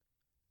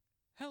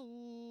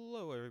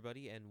Hello,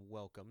 everybody, and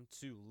welcome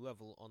to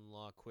Level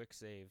Unlock Quick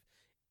Save.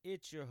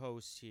 It's your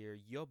host here,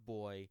 your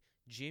boy,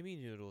 Jimmy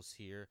Noodles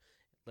here.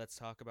 Let's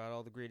talk about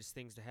all the greatest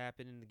things to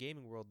happen in the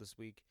gaming world this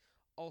week.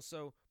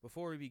 Also,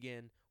 before we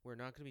begin, we're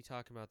not going to be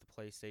talking about the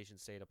PlayStation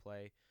State of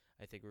Play.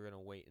 I think we're going to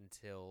wait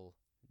until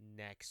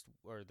next,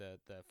 or the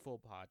full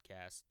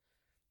podcast,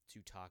 to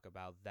talk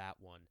about that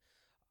one.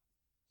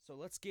 So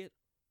let's get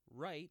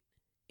right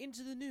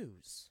into the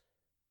news.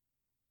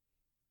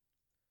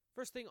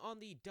 First thing on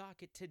the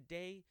docket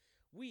today,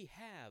 we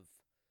have,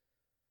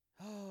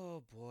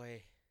 oh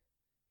boy,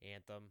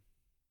 Anthem.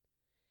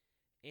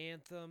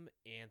 Anthem.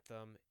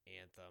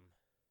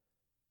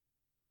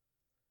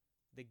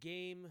 The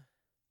game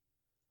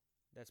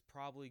that's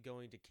probably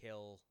going to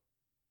kill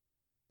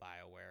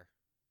BioWare.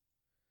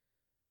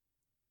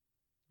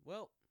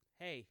 Well,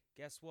 hey,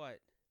 guess what?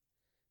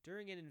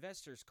 During an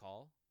investors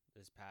call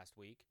this past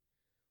week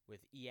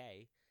with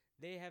EA,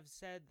 they have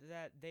said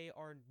that they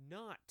are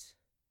not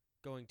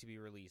going to be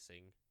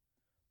releasing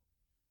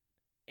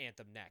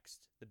Anthem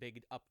Next, the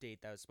big update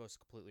that was supposed to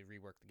completely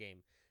rework the game.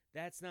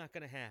 That's not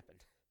going to happen.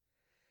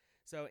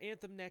 So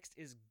Anthem Next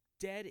is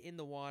dead in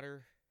the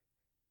water.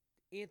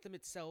 Anthem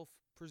itself,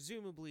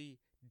 presumably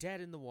dead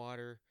in the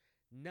water.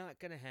 Not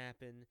going to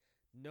happen.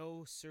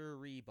 No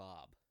sirree,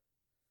 Bob.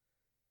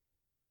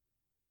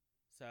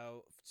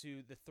 So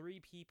to the three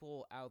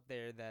people out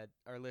there that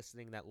are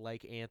listening that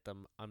like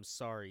Anthem, I'm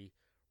sorry.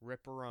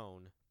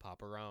 Ripperone,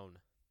 Paparone.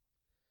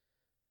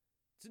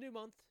 It's a new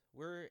month.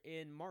 We're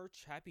in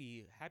March.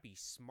 Happy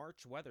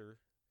Smarch weather,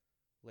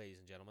 ladies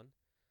and gentlemen.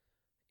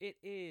 It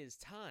is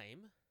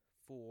time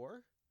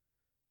for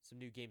some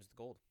new games with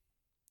gold.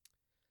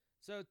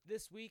 So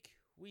this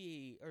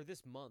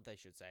month, I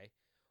should say,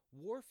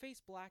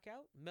 Warface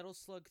Blackout, Metal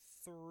Slug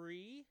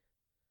 3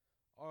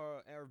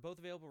 are both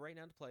available right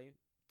now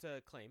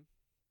to claim.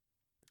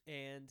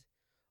 And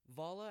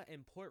Vala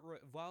and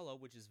Vala,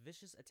 which is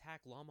Vicious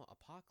Attack Llama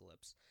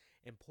Apocalypse,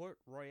 and Port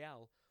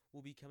Royale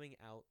will be coming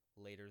out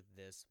later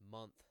this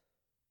month.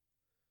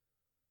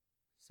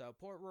 So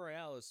Port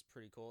Royale is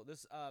pretty cool.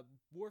 This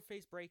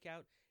Warface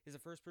Breakout is a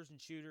first-person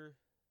shooter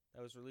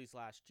that was released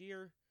last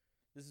year.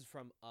 This is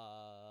from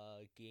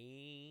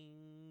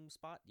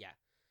GameSpot. Yeah.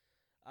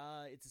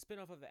 It's a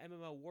spin-off of the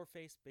MMO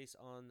Warface based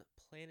on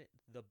Plant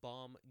the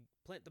Bomb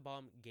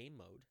game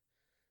mode.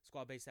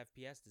 Squad-based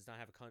FPS does not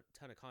have a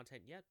ton of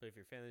content yet, but if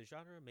you're a fan of the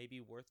genre, it may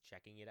be worth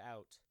checking it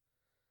out.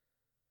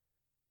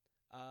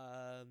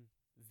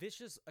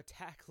 Vicious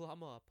Attack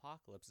Llama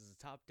Apocalypse is a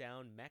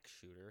top-down mech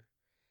shooter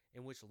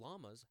in which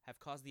llamas have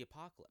caused the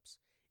apocalypse.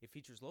 It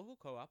features local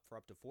co-op for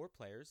up to 4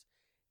 players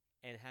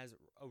and has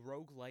a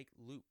roguelike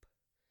loop.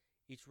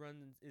 Each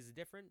run is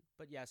different,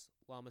 but yes,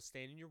 llamas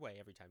stand in your way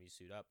every time you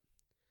suit up.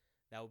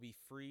 That will be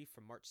free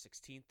from March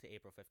 16th to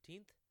April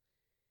 15th.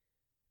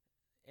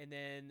 And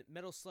then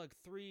Metal Slug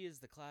 3 is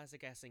the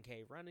classic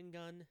SNK run and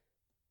gun.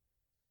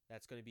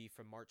 That's going to be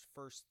from March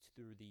 1st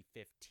through the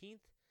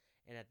 15th.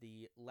 And at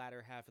the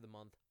latter half of the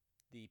month,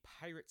 the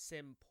Pirate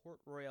Sim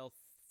Port Royale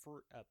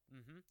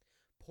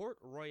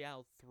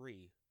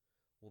 3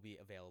 will be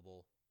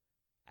available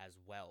as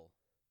well.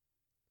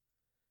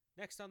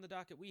 Next on the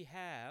docket, we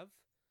have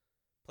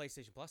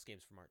PlayStation Plus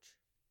games for March.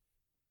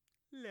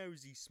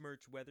 Lousy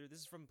smirch weather.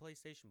 This is from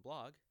PlayStation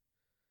Blog.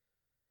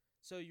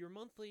 So your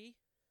monthly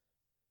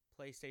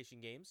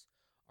PlayStation games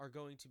are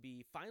going to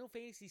be Final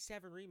Fantasy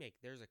VII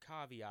Remake. There's a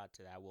caveat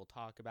to that. We'll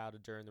talk about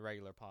it during the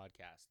regular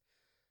podcast.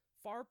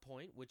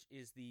 Farpoint, which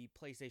is the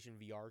PlayStation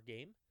VR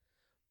game.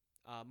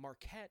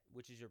 Marquette,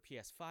 which is your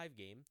PS5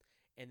 game.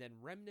 And then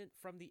Remnant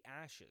from the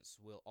Ashes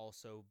will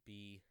also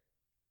be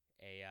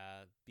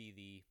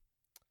the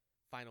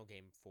final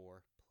game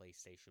for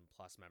PlayStation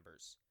Plus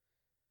members.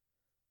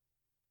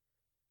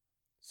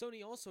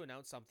 Sony also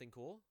announced something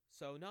cool.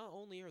 So not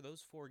only are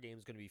those 4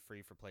 games going to be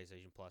free for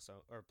PlayStation Plus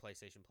or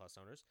PlayStation Plus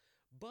owners,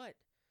 but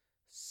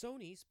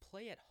Sony's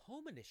Play at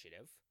Home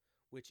initiative,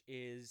 which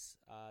is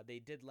they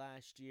did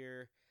last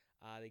year.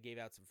 They gave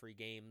out some free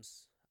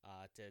games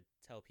to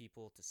tell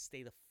people to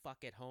stay the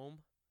fuck at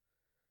home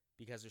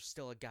because there's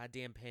still a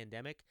goddamn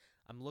pandemic.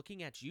 I'm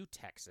looking at you,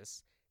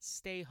 Texas.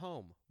 Stay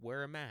home.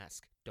 Wear a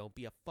mask. Don't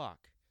be a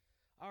fuck.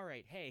 All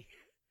right, hey.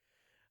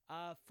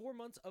 4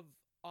 months of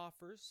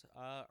offers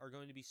are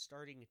going to be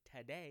starting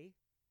today,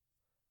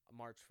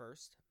 March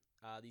 1st.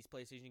 These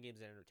PlayStation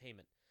games and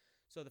entertainment.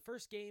 So the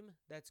first game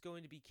that's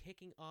going to be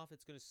kicking off,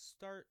 it's going to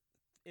start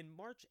in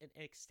March and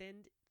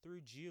extend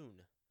through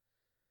June.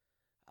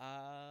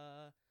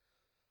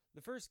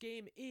 The first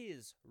game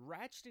is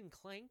Ratchet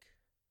 & Clank.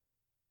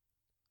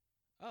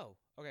 Oh,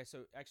 okay,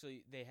 so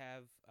actually they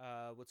have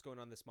what's going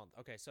on this month.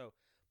 Okay, so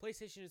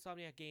PlayStation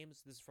Insomniac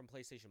Games, this is from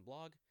PlayStation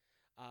Blog.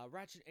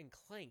 Ratchet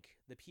 & Clank,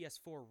 the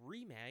PS4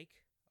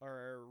 remake,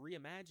 or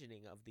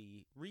reimagining of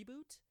the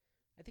reboot?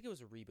 I think it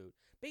was a reboot.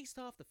 Based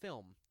off the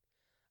film,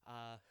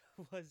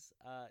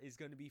 is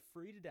going to be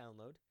free to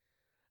download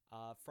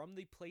from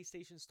the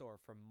PlayStation Store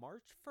from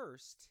March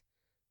 1st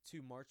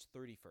to March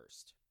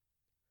 31st.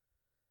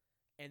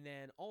 And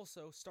then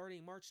also,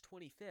 starting March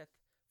 25th,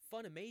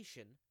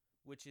 Funimation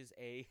which is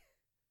a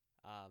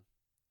uh,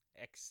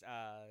 ex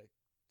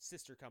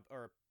sister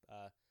or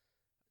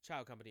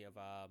child company of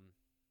oh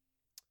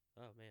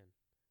man,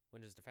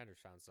 Windows Defenders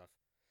found stuff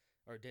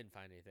or didn't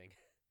find anything,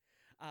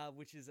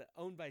 which is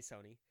owned by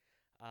Sony,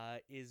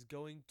 is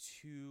going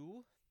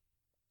to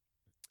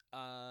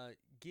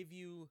give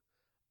you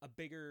a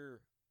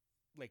bigger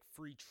like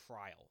free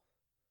trial.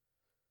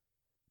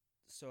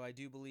 So I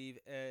do believe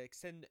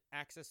extend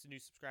access to new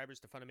subscribers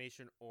to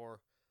Funimation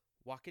or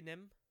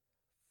Wakanim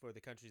for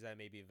the countries that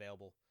may be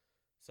available.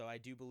 So I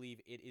do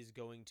believe it is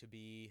going to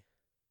be.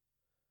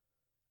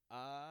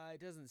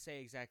 It doesn't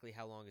say exactly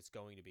how long it's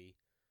going to be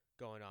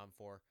going on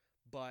for,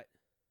 but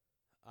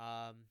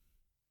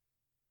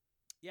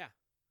yeah,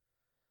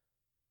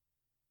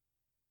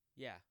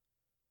 yeah.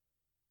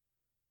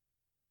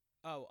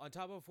 Oh, on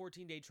top of a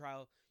 14-day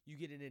trial, you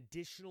get an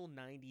additional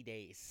 90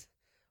 days.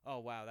 Oh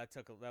wow,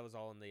 that was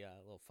all in the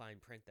little fine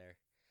print there.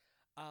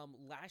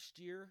 Last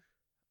year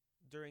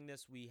during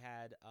this we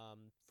had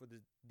for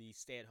the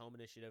stay at home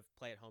initiative,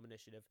 play at home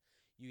initiative,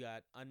 you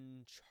got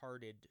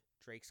Uncharted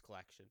Drake's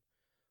Collection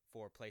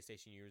for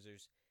PlayStation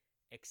users,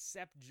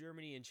 except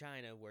Germany and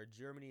China, where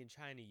Germany and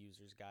China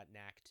users got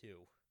Knack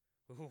 2.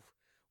 Ooh,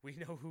 we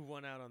know who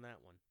won out on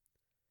that one.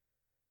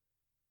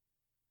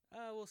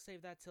 We'll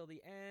save that till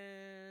the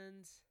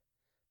end.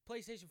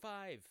 PlayStation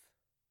 5.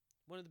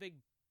 One of the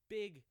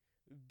big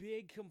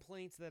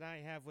complaints that I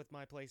have with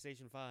my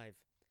PlayStation 5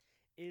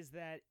 is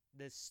that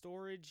the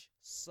storage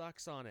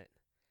sucks on it.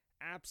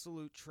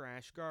 Absolute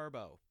trash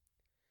garbo.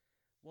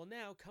 Well,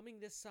 now, coming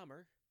this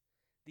summer,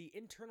 the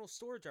internal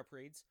storage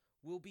upgrades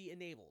will be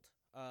enabled.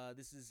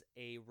 This is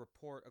a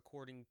report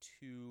according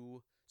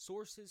to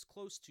sources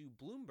close to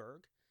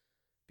Bloomberg,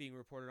 being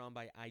reported on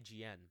by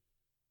IGN.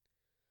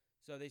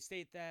 So they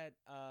state that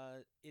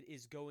it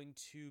is going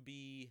to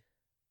be,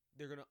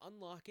 they're going to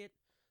unlock it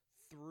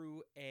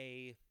through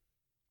a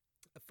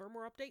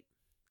firmware update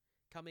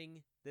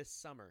coming this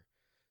summer.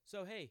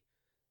 So hey,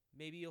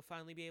 maybe you'll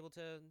finally be able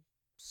to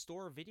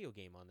store a video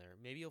game on there.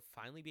 Maybe you'll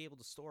finally be able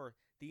to store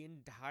the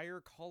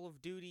entire Call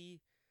of Duty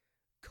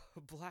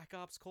Black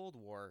Ops Cold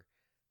War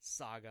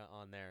saga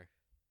on there.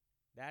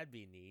 That'd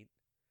be neat.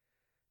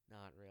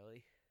 Not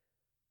really.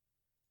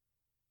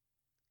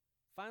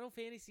 Final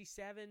Fantasy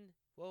VII.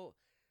 Well,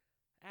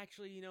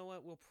 actually, you know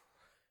what? We'll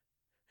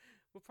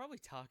probably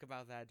talk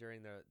about that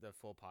during the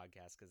full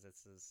podcast because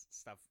this is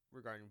stuff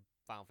regarding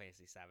Final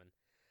Fantasy VII.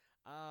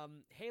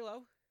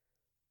 Halo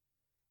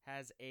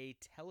has a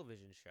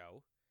television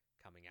show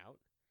coming out,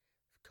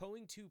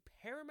 going to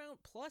Paramount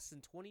Plus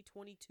in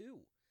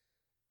 2022.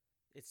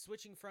 It's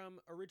switching from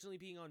originally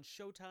being on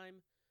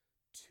Showtime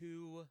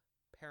to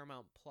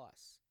Paramount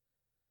Plus.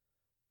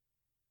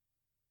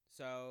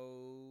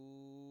 So,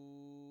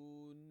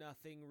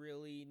 nothing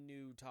really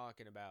new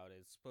talking about.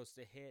 It's supposed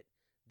to hit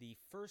the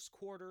first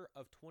quarter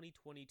of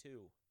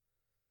 2022.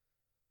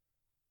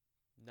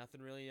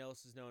 Nothing really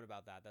else is known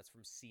about that. That's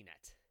from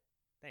CNET.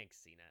 Thanks,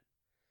 CNET.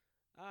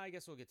 I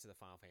guess we'll get to the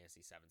Final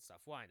Fantasy VII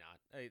stuff. Why not?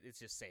 It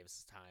just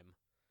saves time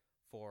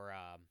for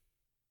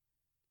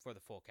the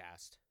full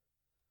cast.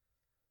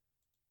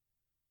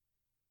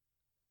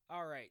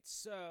 All right,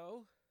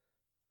 so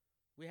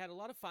we had a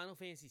lot of Final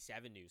Fantasy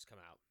VII news come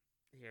out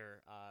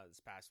here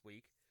this past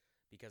week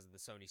because of the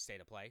Sony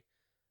State of Play.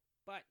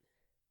 But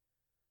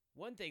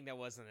one thing that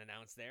wasn't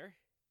announced there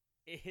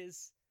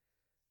is,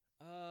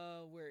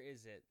 where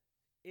is it?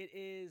 It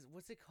is,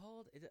 what's it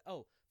called?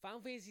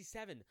 Final Fantasy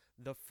VII,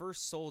 The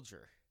First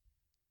Soldier.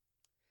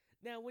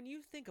 Now, when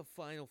you think of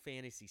Final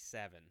Fantasy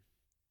VII,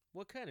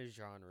 what kind of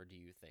genre do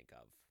you think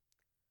of?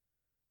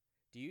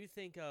 Do you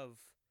think of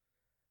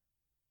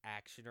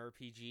action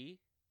RPG,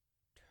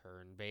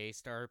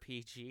 turn-based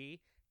RPG,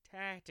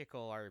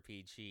 tactical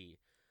RPG,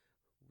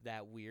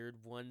 that weird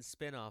one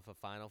spin-off of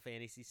Final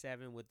Fantasy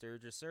VII with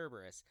Dirge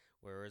Cerberus,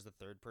 where it was a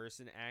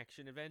third-person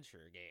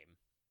action-adventure game?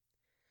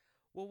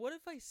 Well, what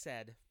if I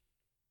said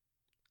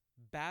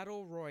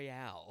Battle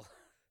Royale?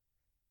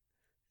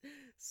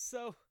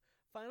 So,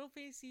 Final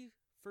Fantasy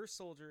First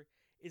Soldier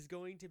is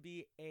going to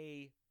be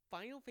a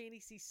Final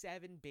Fantasy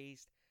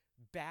VII-based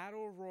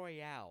Battle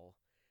Royale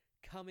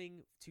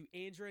coming to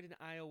Android and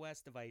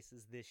iOS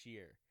devices this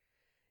year.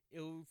 It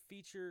will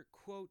feature,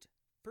 quote,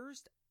 will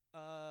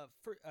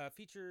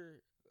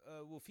feature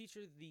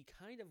the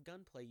kind of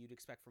gunplay you'd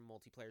expect from a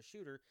multiplayer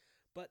shooter,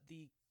 but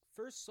the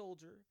first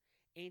soldier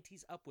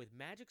antes up with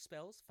magic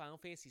spells, Final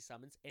Fantasy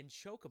summons, and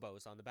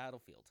chocobos on the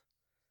battlefield.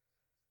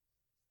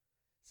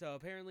 So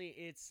apparently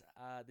it's,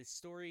 the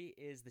story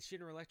is the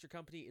Shinra Electric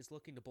Company is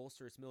looking to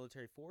bolster its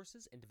military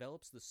forces and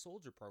develops the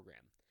soldier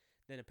program.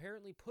 Then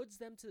apparently puts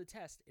them to the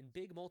test in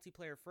big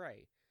multiplayer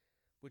fray,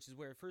 which is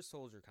where First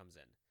Soldier comes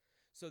in.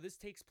 So this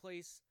takes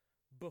place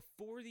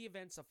before the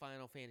events of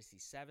Final Fantasy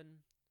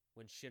VII,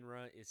 when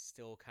Shinra is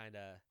still kind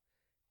of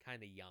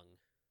young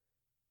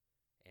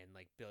and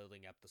like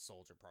building up the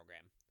soldier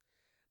program.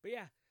 But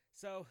yeah,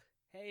 so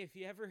hey, if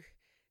you ever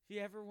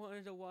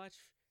wanted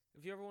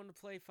to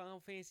play Final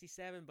Fantasy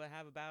VII but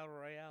have a battle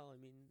royale, I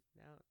mean,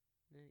 now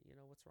you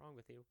know what's wrong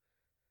with you.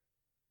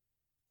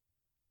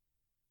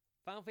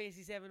 Final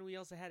Fantasy VII, we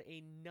also had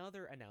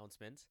another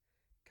announcement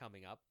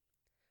coming up.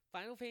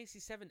 Final Fantasy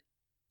VII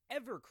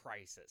Ever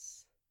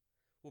Crisis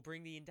will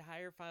bring the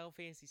entire Final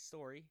Fantasy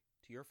story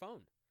to your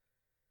phone.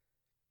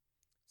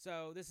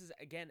 So this is,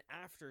 again,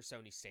 after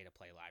Sony's State of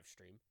Play live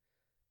stream.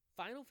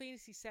 Final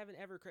Fantasy VII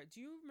Ever Crisis.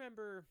 Do you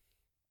remember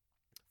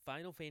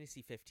Final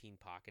Fantasy 15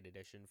 Pocket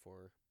Edition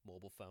for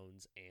mobile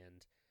phones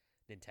and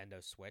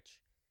Nintendo Switch?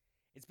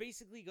 It's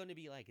basically going to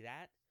be like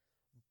that,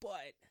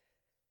 but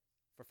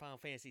for Final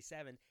Fantasy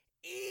VII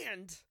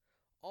and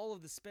all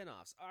of the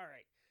spin-offs. All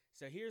right,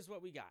 so here's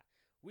what we got.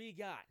 We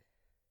got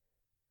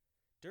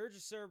Dirge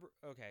of Cerberus.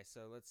 Okay,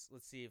 so let's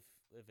see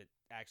if it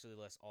actually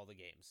lists all the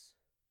games.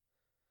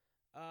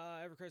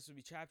 Ever Crisis would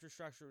be chapter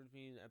structure, would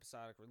be an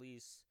episodic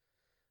release.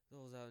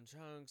 Those out in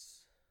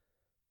chunks.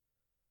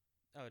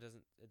 Oh, it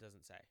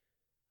doesn't say.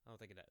 I don't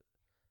think it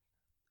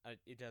does.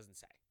 It doesn't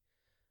say.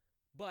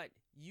 But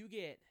you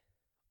get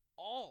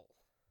all,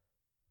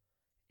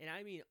 and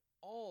I mean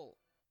all,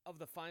 of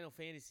the Final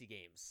Fantasy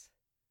games.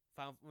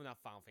 Not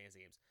Final Fantasy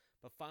games,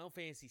 but Final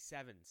Fantasy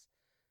 7s.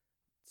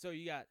 So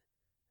you got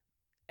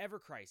Ever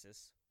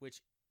Crisis,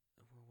 which,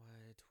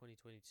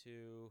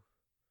 2022,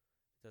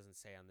 doesn't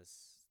say on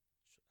this.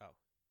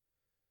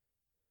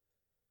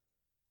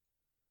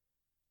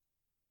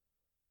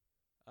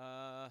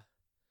 Oh.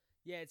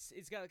 Yeah,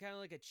 it's got kind of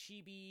like a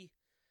chibi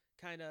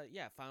kind of,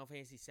 Final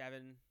Fantasy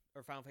 7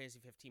 or Final Fantasy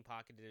 15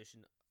 Pocket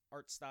Edition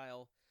art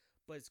style,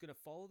 but it's going to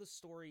follow the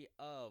story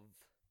of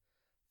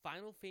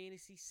Final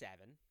Fantasy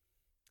 7,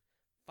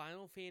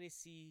 Final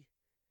Fantasy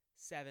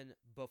 7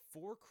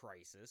 Before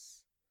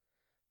Crisis,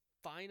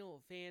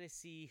 Final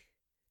Fantasy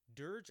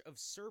Dirge of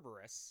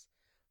Cerberus,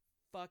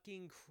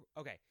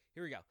 okay,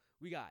 here we go.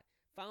 We got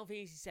Final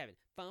Fantasy 7,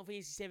 Final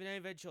Fantasy 7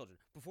 Undead Children,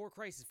 Before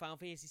Crisis, Final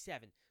Fantasy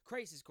 7,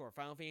 Crisis Core,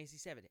 Final Fantasy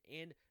 7,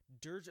 and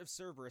Dirge of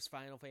Cerberus,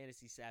 Final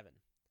Fantasy 7.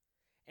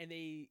 And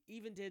they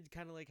even did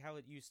kind of like how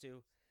it used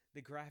to.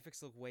 The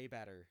graphics look way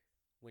better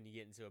when you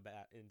get into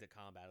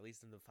combat, at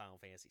least in the Final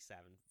Fantasy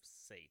 7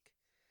 sake.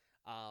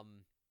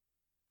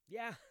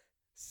 Yeah.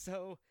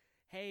 So,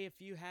 hey, if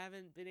you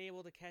haven't been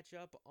able to catch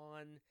up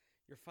on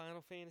your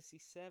Final Fantasy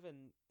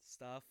 7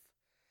 stuff,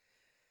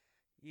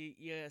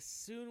 you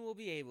soon will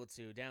be able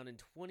to, down in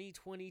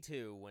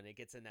 2022 when it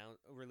gets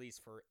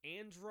released for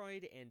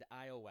Android and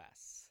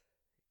iOS.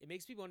 It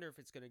makes me wonder if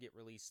it's going to get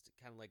released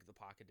kind of like the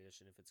Pocket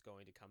Edition, if it's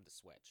going to come to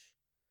Switch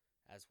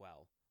as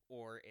well.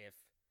 Or if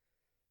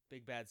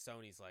Big Bad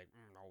Sony's like,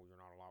 no, you're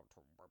not allowed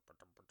to.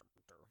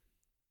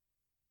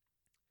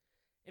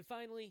 And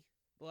finally,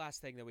 the last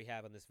thing that we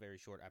have on this very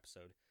short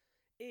episode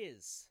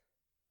is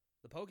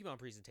the Pokemon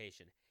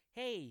presentation.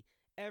 Hey,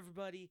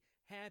 everybody,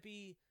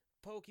 happy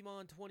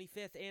Pokemon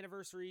 25th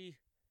anniversary.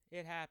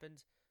 It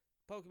happened.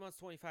 Pokemon's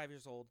 25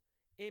 years old.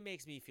 It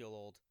makes me feel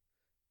old.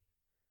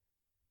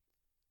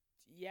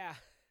 Yeah,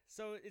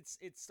 so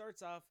it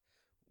starts off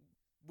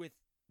with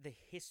the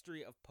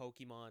history of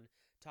Pokemon,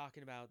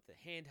 talking about the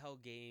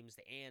handheld games,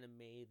 the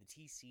anime, the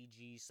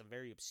TCG, some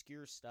very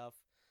obscure stuff.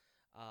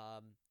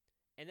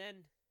 And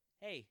then,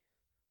 hey,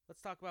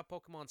 let's talk about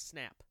Pokemon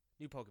Snap.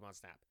 New Pokemon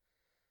Snap.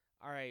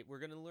 All right, we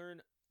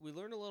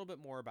learn a little bit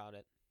more about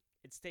it.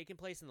 It's taking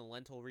place in the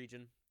Lental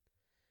region.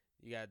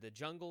 You got the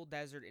jungle,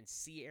 desert, and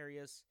sea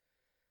areas.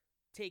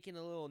 Taking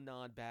a little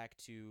nod back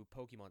to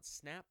Pokemon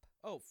Snap.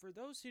 Oh, for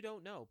those who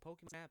don't know,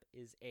 Pokemon Snap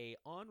is a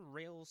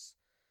on-rails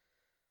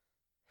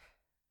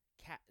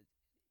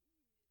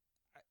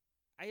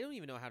I don't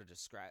even know how to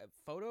describe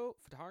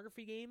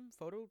photography game,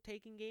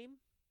 photo-taking game,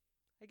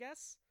 I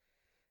guess.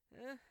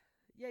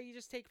 Yeah, you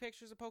just take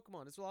pictures of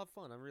Pokemon. It's a lot of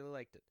fun. I really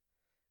liked it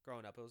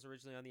growing up. It was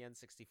originally on the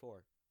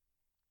N64.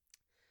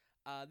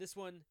 This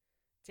one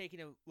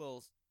taking a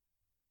little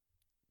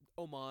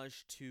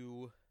homage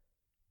to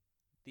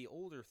the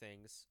older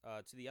things,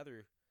 to the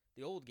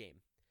old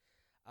game.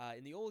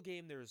 In the old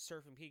game, there was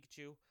Surfing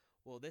Pikachu.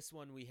 Well, this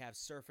one we have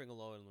Surfing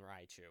Alolan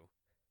Raichu.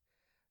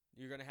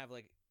 You're going to have,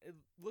 it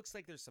looks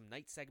like there's some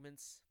night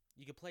segments.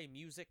 You can play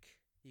music.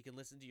 You can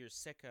listen to your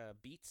sick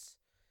beats.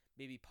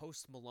 Maybe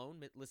Post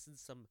Malone. Listen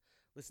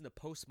to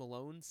Post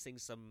Malone sing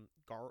some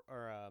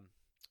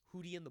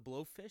Hootie and the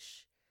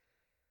Blowfish.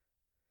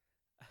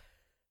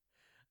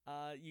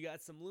 You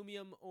got some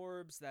Lumium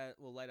orbs that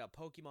will light up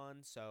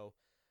Pokemon. So,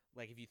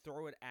 if you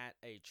throw it at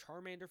a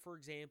Charmander, for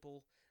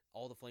example,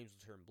 all the flames will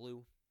turn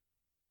blue.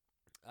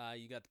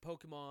 You got the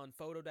Pokemon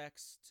Photo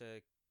Decks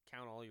to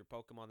count all your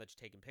Pokemon that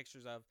you're taking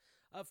pictures of.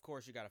 Of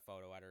course, you got a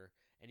photo editor,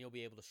 and you'll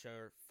be able to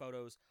share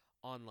photos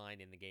online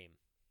in the game.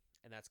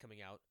 And that's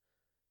coming out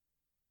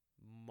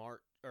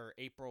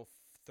April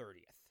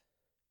 30th.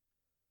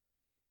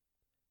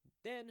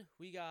 Then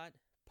we got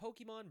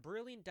Pokemon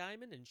Brilliant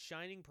Diamond and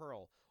Shining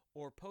Pearl,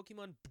 or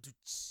Pokemon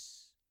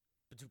Badoops.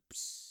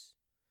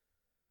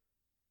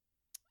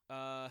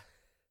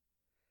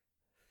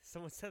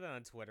 Someone said that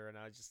on Twitter, and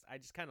I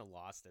just kind of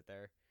lost it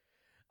there.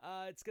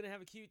 It's gonna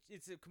have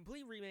it's a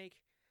complete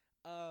remake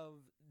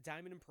of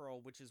Diamond and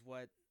Pearl, which is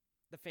what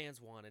the fans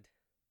wanted.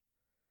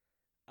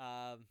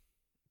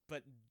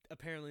 But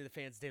apparently the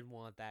fans didn't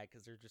want that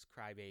because they're just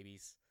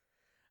crybabies.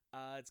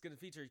 It's going to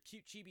feature a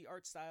cute chibi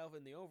art style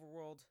in the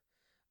overworld.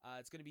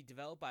 It's going to be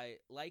developed by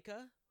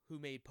Laika, who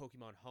made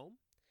Pokemon Home,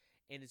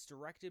 and it's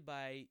directed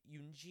by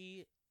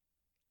Yunji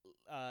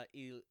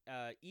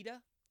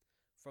Ida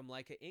from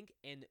Laika Inc.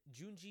 and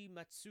Junji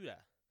Matsuda,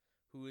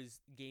 who is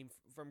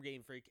from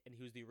Game Freak, and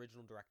he was the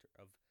original director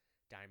of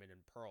Diamond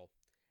and Pearl,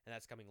 and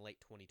that's coming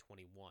late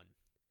 2021.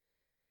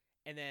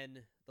 And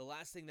then the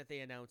last thing that they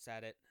announced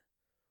at it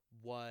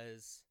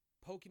was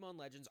Pokemon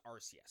Legends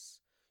Arceus.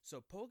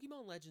 So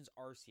Pokemon Legends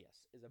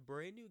Arceus is a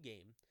brand new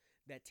game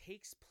that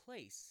takes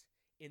place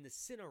in the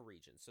Sinnoh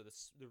region, so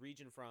the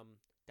region from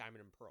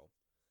Diamond and Pearl.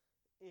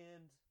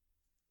 And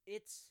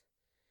it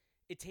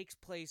takes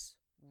place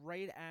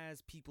right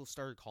as people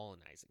started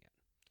colonizing it.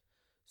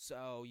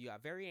 So you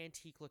have very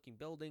antique-looking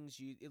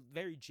buildings,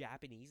 very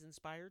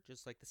Japanese-inspired,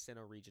 just like the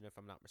Sinnoh region, if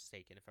I'm not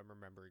mistaken, if I'm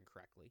remembering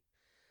correctly.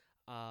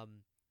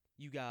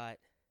 You got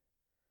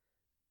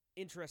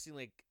interesting,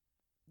 like,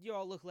 you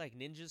all look like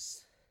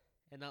ninjas,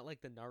 and not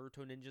like the Naruto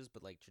ninjas,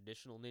 but like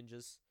traditional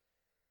ninjas,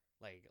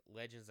 like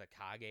Legends of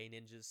Kage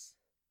ninjas.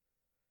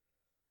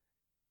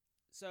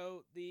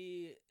 So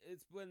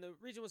it's when the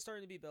region was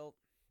starting to be built.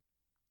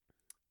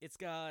 It's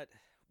got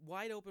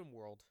wide open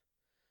world,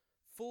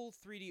 full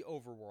 3D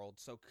overworld,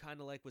 so kind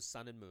of like with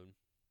Sun and Moon.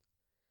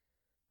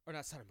 Or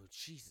not Sun and Moon,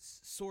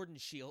 Jesus. Sword and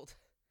Shield.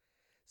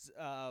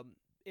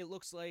 It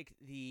looks like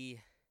the...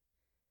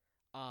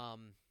 oh,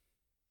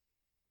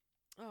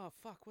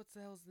 fuck, what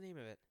the hell's the name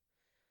of it?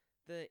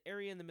 The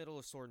area in the middle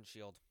of Sword and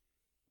Shield.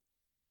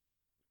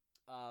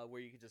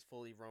 Where you could just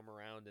fully roam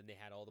around, and they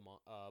had all the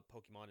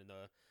Pokemon in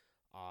the...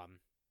 on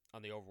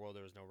the overworld,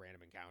 there was no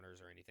random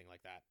encounters or anything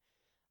like that.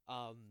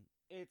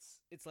 It's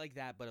like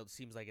that, but it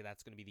seems like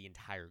that's going to be the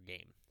entire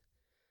game.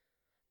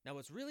 Now,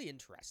 what's really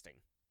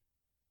interesting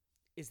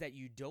is that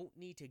you don't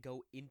need to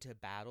go into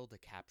battle to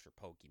capture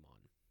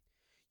Pokemon.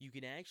 You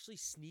can actually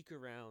sneak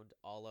around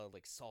a la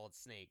like Solid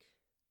Snake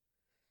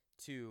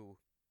and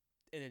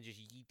then just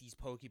yeet these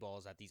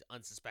Pokeballs at these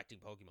unsuspecting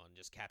Pokemon and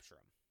just capture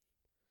them.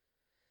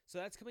 So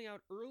that's coming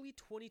out early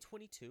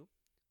 2022, and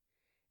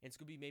it's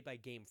going to be made by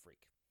Game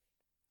Freak.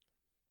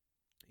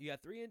 You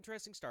got 3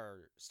 interesting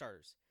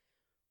starters.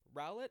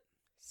 Rowlet,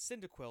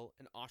 Cyndaquil,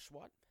 and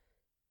Oshawott.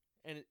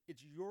 And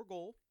it's your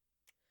goal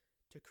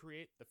to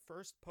create the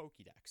first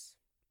Pokédex.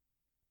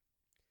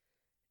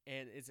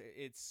 And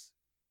it's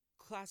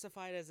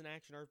classified as an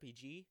action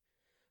RPG,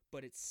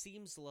 but it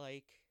seems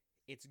like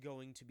it's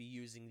going to be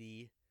using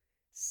the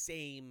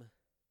same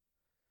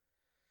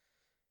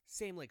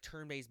like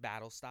turn-based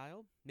battle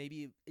style,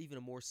 maybe even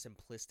a more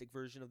simplistic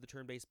version of the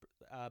turn-based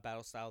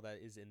battle style that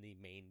is in the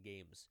main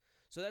games.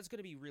 So that's going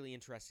to be really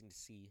interesting to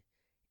see,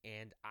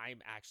 and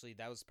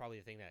that was probably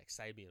the thing that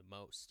excited me the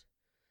most,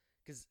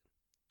 because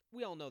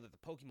we all know that the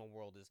Pokemon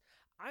world is,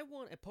 I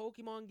want a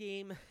Pokemon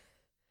game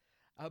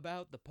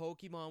about the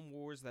Pokemon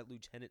Wars that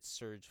Lieutenant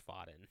Surge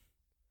fought in.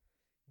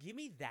 Give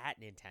me that,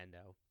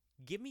 Nintendo.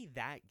 Give me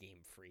that,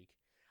 Game Freak.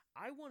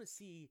 I want to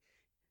see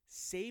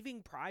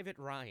Saving Private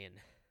Ryan,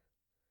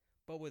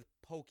 but with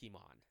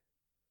Pokemon.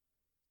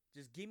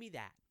 Just give me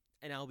that,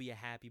 and I'll be a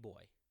happy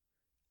boy.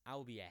 I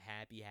will be a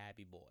happy,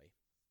 happy boy.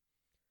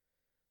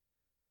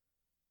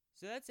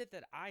 So that's it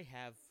that I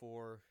have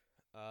for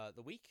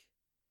the week.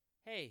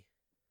 Hey,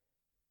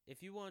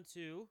 if you want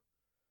to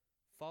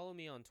follow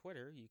me on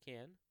Twitter, you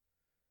can.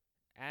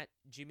 At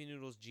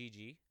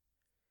JimmyNoodlesGG.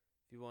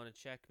 If you want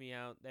to check me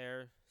out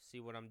there,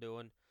 see what I'm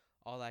doing,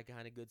 all that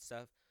kind of good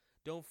stuff.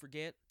 Don't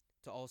forget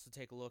to also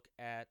take a look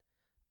at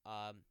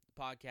the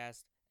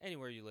podcast,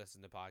 anywhere you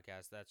listen to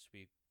podcasts. That should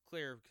be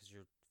clear because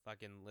you're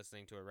fucking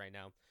listening to it right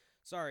now.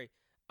 Sorry,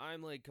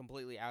 I'm like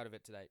completely out of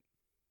it today.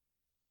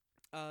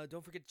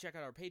 Don't forget to check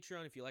out our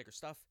Patreon if you like our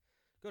stuff.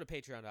 Go to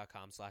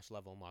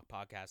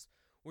patreon.com/levelunkpodcast,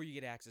 where you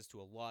get access to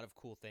a lot of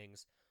cool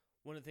things.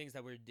 One of the things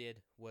that we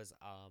did was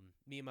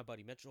me and my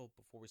buddy Mitchell,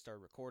 before we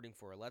started recording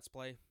for our Let's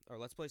Play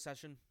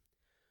session,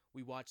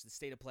 we watched the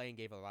State of Play and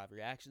gave a lot of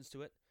reactions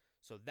to it.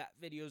 So that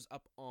video's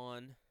up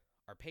on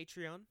our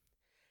Patreon,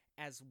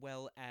 as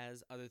well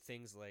as other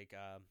things like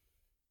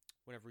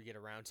whenever we get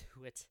around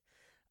to it,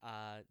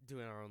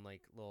 doing our own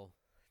like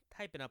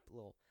typing up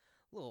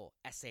little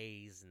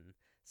essays and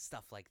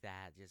stuff like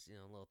that, just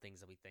little things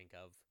that we think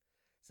of.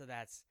 So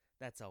that's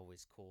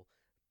always cool.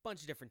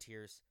 Bunch of different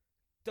tiers.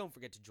 Don't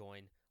forget to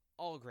join.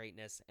 All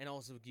greatness, and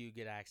also you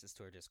get access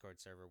to our Discord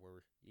server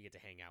where you get to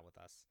hang out with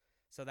us.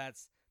 So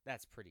that's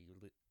pretty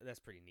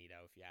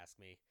neato if you ask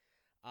me.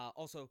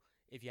 Also,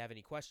 if you have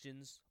any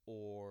questions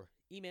or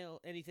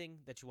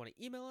anything that you want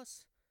to email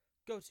us,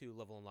 go to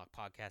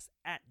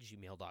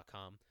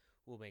levelunlockpodcast@gmail.com.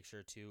 We'll make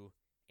sure to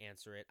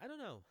answer it. I don't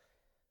know.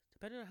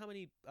 Depending on how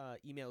many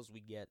emails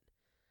we get,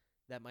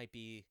 that might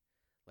be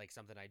like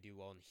something I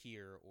do on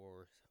here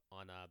or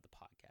on the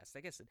podcast.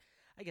 I guess it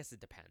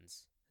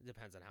depends. It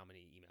depends on how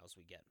many emails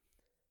we get.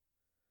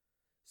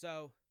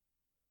 So,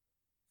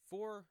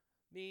 for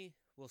me,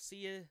 we'll see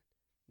you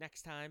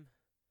next time.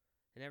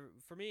 And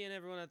for me and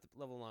everyone at the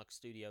Level Unlocked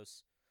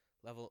Studios,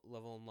 Level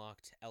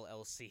Unlocked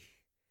LLC.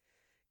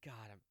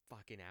 God, I'm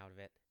fucking out of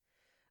it.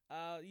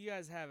 You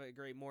guys have a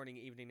great morning,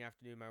 evening,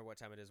 afternoon, no matter what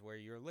time it is where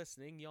you're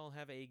listening. Y'all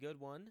have a good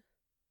one.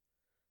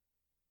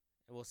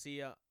 And we'll see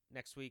you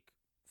next week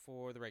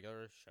for the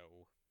regular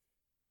show.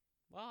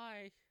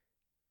 Bye.